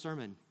after a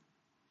sermon.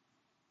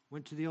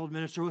 Went to the old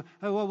minister. Oh,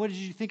 well, what did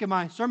you think of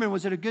my sermon?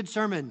 Was it a good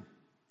sermon?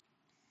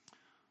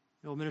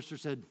 The old minister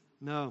said,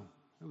 no,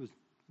 it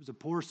was a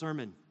poor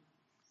sermon.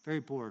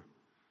 Very poor.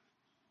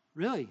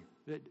 Really?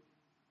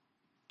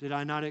 Did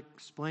I not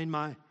explain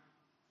my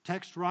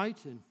text right?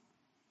 And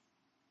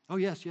oh,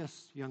 yes,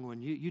 young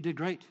one. You did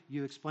great.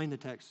 You explained the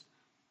text.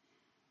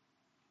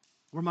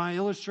 Were my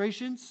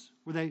illustrations,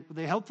 were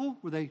they helpful?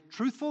 Were they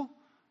truthful?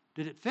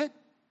 Did it fit?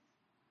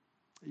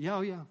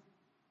 Yeah.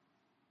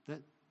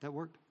 That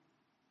worked.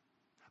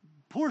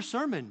 Poor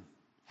sermon.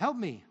 Help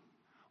me.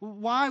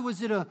 Why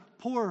was it a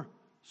poor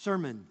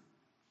sermon?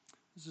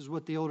 This is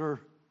what the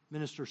older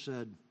minister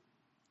said.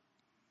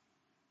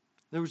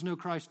 There was no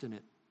Christ in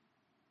it.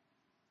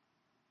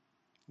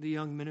 The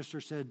young minister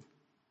said,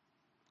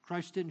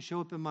 Christ didn't show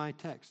up in my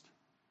text.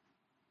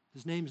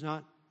 His name's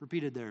not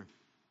repeated there.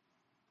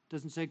 It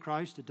doesn't say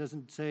Christ. It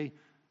doesn't say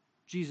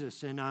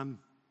Jesus. And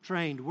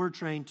we're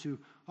trained to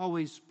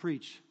always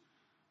preach.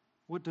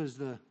 What does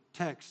the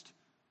text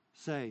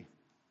say?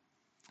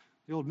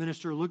 The old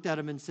minister looked at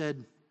him and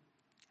said,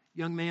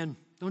 young man,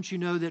 don't you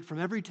know that from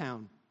every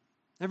town,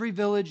 every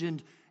village,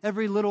 and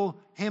every little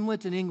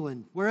hamlet in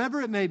England,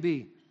 wherever it may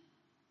be,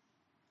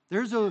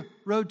 there's a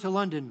road to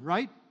London,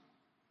 right?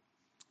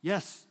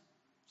 Yes,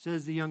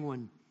 says the young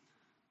one.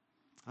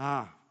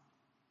 And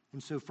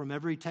so from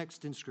every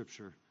text in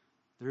Scripture,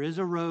 there is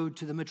a road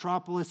to the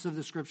metropolis of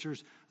the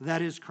Scriptures,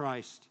 that is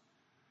Christ.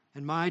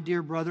 And my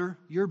dear brother,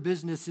 your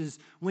business is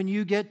when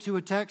you get to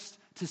a text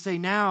to say,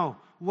 now,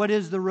 what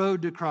is the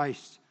road to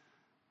Christ?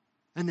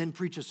 And then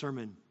preach a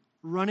sermon,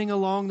 running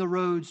along the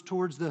roads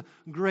towards the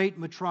great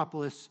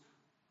metropolis,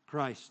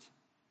 Christ.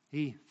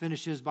 He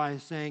finishes by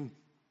saying,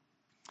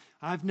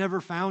 I've never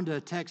found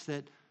a text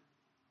that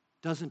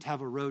doesn't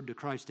have a road to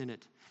Christ in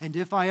it. And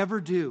if I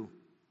ever do,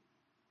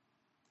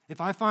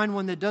 if I find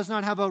one that does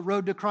not have a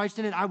road to Christ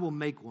in it, I will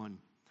make one.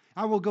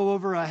 I will go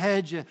over a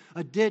hedge,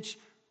 a ditch.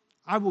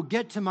 I will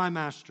get to my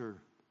master,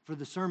 for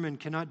the sermon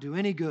cannot do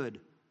any good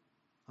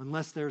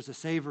unless there's a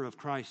savor of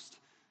Christ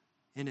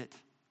in it.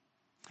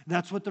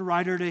 That's what the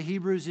writer to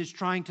Hebrews is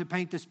trying to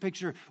paint this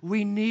picture.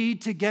 We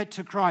need to get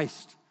to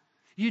Christ.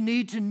 You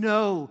need to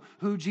know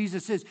who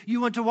Jesus is.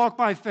 You want to walk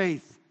by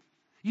faith.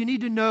 You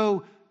need to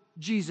know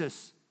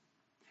Jesus.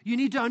 You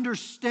need to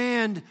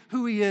understand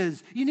who He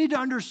is. You need to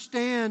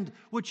understand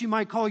what you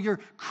might call your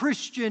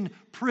Christian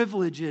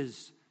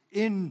privileges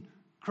in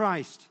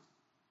Christ.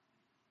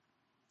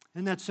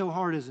 And that's so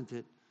hard, isn't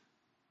it?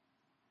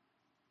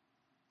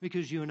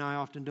 Because you and I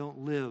often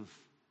don't live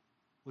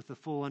with the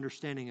full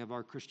understanding of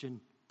our Christian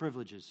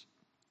privileges.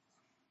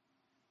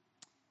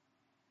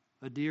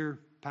 A dear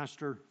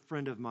pastor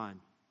friend of mine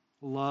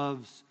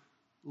loves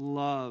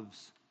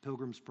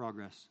Pilgrim's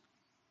Progress.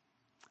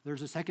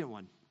 There's a second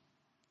one.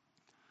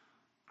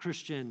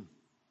 Christiana,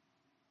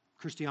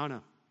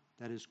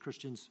 that is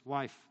Christian's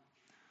wife.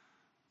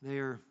 They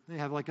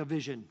have like a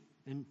vision,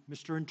 and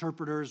Mr.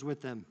 Interpreter is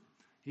with them.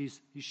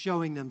 He's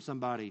showing them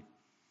somebody,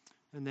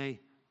 and they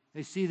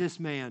see this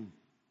man.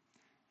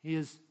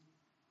 He's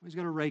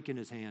got a rake in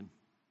his hand,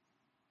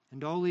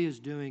 and all he is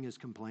doing is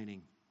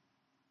complaining.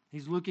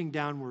 He's looking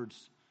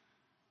downwards.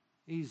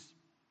 He's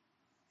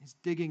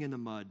digging in the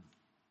mud.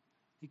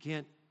 He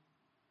can't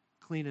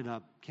clean it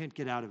up, can't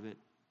get out of it.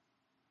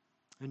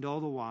 And all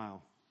the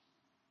while,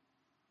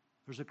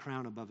 there's a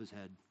crown above his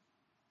head.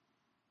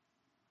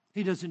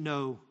 He doesn't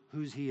know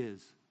whose he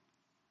is.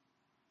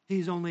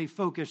 He's only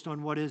focused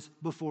on what is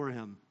before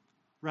him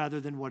rather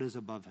than what is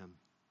above him.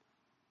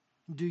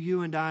 Do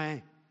you and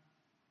I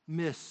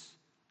miss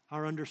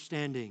our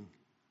understanding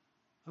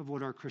of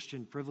what our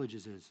Christian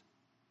privileges is?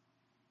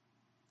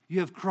 You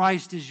have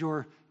Christ as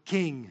your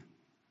King.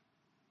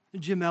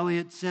 Jim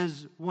Elliot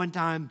says one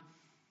time,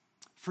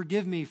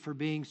 "Forgive me for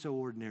being so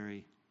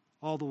ordinary,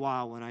 all the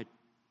while when I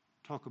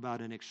talk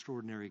about an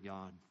extraordinary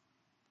God."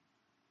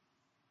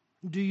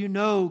 Do you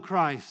know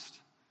Christ,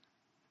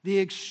 the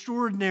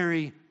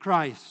extraordinary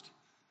Christ?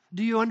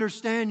 Do you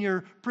understand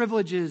your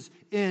privileges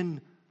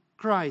in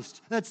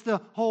Christ? That's the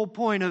whole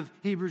point of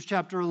Hebrews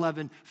chapter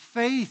 11.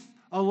 Faith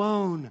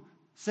alone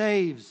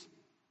saves.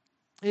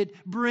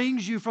 It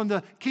brings you from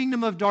the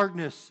kingdom of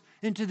darkness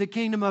into the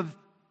kingdom of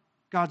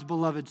God's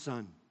beloved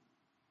Son.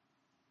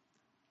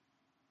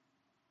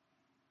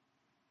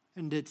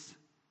 And it's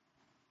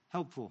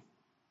helpful.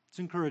 It's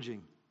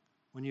encouraging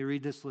when you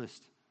read this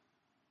list.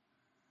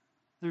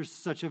 There's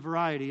such a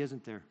variety,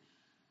 isn't there?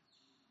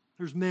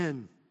 There's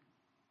men.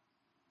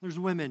 There's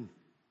women.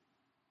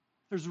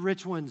 There's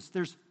rich ones.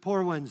 There's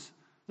poor ones.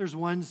 There's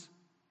ones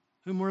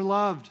whom were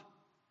loved.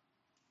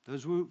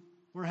 Those who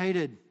were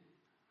hated.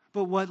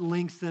 But what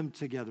links them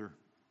together?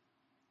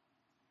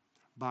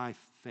 By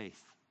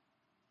faith.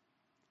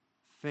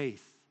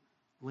 Faith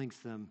links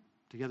them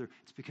together.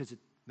 It's because it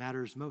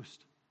matters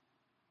most.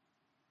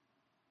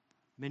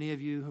 Many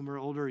of you whom are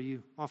older,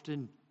 you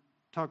often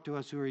talk to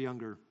us who are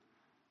younger.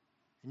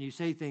 And you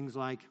say things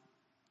like,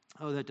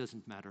 "Oh, that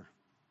doesn't matter."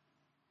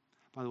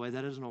 By the way,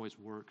 that doesn't always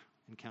work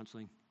in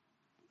counseling.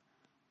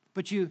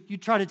 But you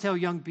try to tell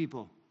young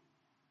people,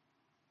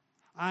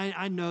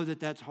 I know that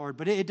that's hard,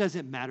 but it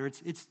doesn't matter.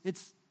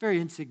 It's very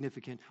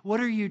insignificant. What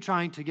are you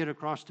trying to get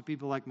across to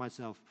people like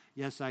myself?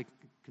 Yes, I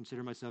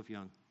consider myself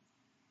young.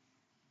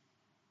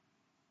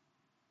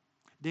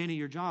 Danny,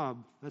 your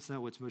job, that's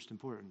not what's most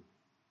important.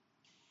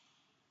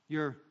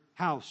 Your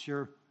house,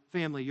 your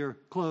family, your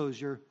clothes,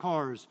 your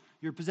cars,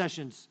 your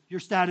possessions,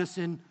 your status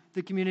in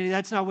the community,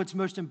 that's not what's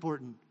most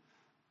important.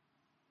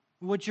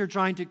 What you're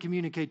trying to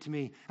communicate to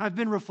me. I've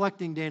been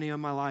reflecting, Danny, on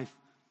my life.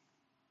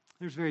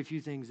 There's very few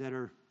things that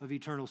are of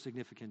eternal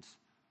significance.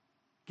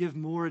 Give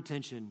more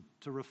attention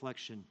to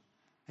reflection.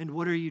 And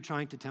what are you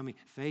trying to tell me?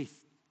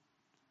 Faith.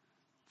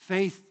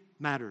 Faith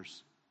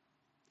matters.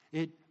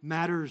 It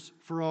matters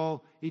for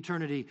all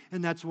eternity.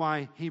 And that's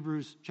why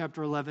Hebrews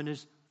chapter 11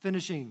 is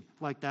finishing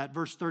like that.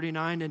 Verse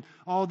 39, "And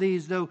all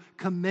these, though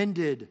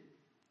commended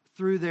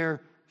through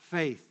their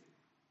faith."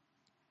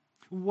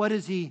 What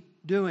is he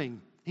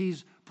doing?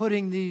 He's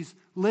putting these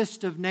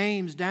list of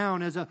names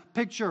down as a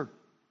picture.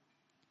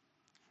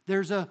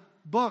 There's a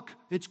book.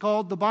 It's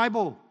called the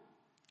Bible.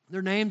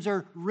 Their names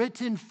are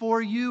written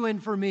for you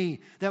and for me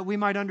that we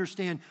might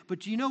understand.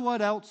 But you know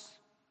what else?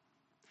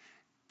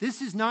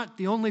 This is not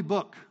the only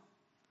book.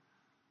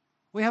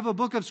 We have a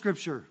book of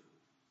Scripture.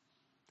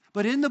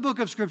 But in the book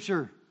of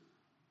Scripture,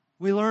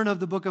 we learn of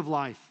the book of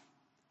life.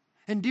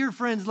 And dear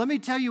friends, let me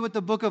tell you what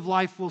the book of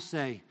life will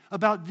say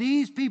about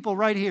these people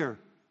right here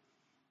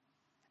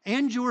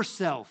and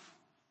yourself.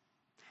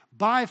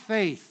 By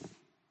faith,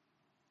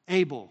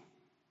 Abel.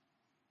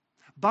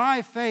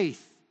 By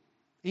faith,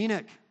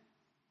 Enoch.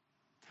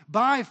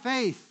 By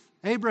faith,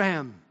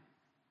 Abraham.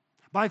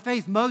 By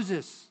faith,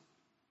 Moses.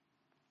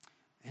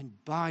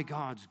 And by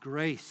God's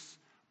grace,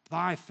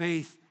 by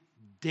faith,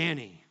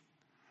 Danny.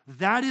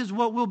 That is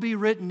what will be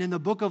written in the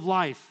book of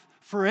life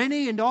for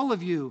any and all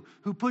of you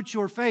who put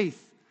your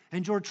faith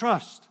and your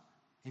trust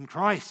in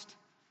Christ.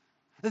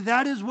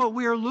 That is what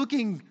we are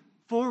looking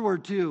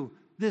forward to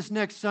this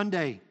next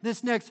Sunday.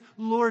 This next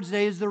Lord's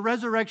Day is the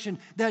resurrection,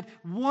 that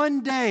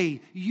one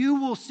day you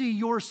will see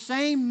your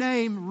same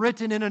name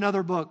written in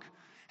another book,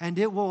 and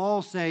it will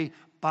all say,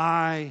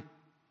 by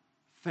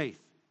faith.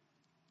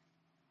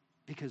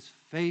 Because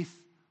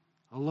faith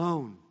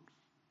alone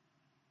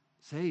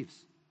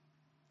saves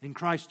in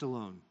Christ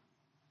alone,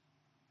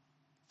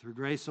 through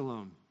grace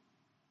alone.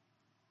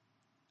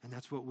 And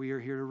that's what we are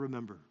here to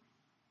remember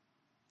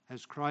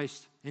as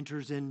Christ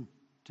enters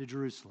into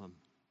Jerusalem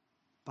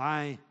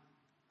by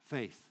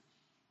faith.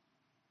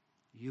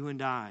 You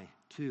and I,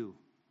 too,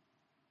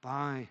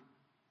 by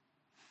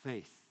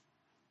faith,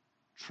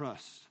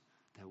 trust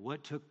that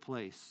what took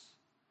place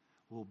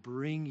will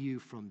bring you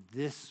from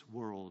this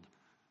world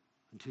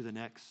into the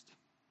next.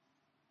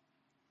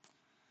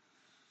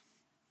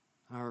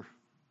 Our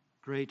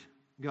great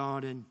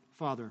God and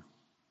Father,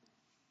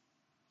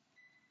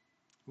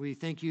 we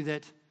thank you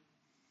that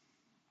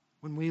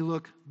when we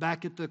look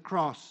back at the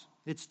cross,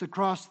 it's the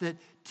cross that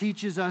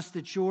teaches us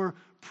that your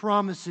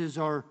promises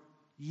are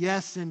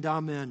yes and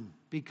amen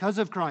because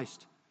of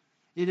Christ.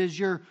 It is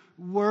your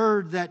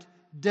word that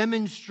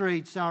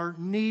demonstrates our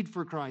need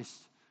for Christ,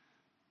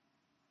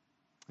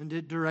 and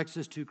it directs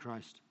us to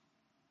Christ.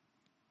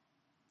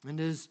 And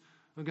as,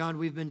 oh God,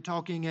 we've been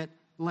talking at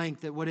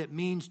length at what it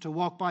means to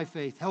walk by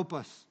faith. Help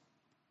us.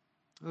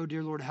 Oh,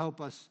 dear Lord,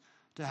 help us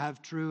to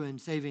have true and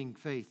saving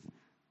faith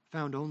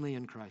found only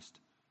in Christ.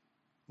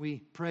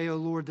 We pray, O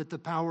Lord, that the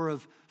power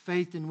of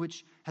faith in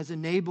which has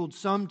enabled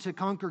some to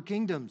conquer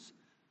kingdoms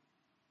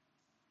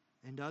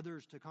and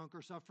others to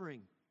conquer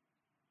suffering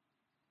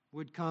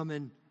would come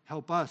and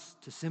help us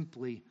to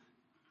simply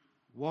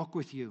walk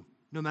with you,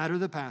 no matter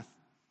the path,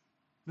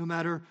 no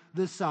matter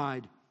the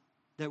side,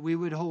 that we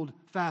would hold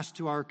fast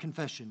to our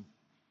confession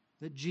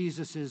that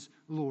Jesus is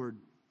Lord.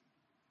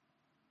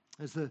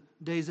 As the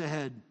days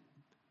ahead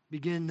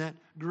begin that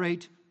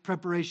great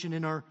preparation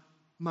in our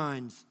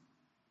minds,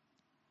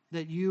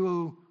 that you,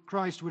 O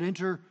Christ, would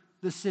enter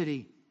the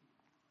city,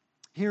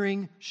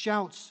 hearing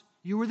shouts,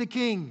 "You are the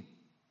King."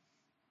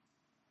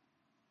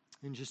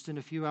 And just in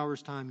a few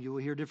hours' time, you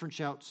will hear different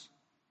shouts,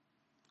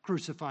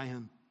 "Crucify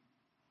him."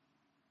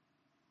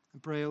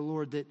 And pray, O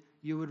Lord, that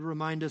you would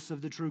remind us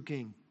of the true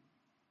King,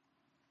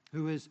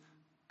 who has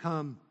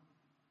come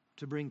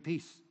to bring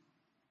peace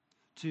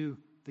to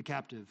the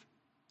captive.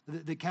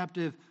 The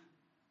captive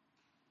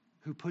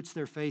who puts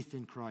their faith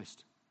in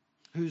Christ,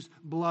 whose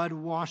blood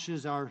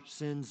washes our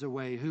sins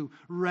away, who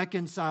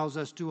reconciles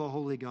us to a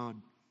holy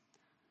God.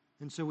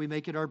 And so we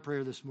make it our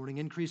prayer this morning,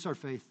 increase our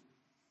faith,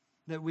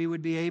 that we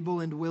would be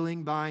able and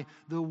willing by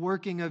the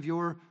working of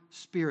your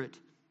Spirit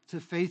to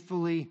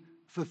faithfully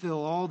fulfill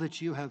all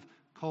that you have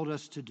called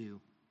us to do,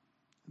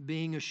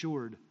 being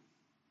assured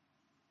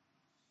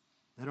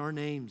that our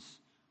names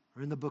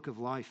are in the book of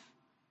life.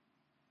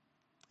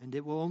 And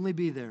it will only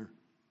be there,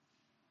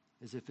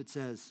 as if it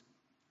says,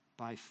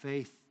 by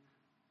faith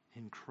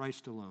in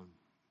Christ alone.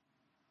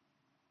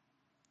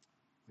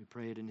 We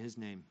pray it in his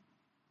name.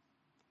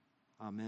 Amen.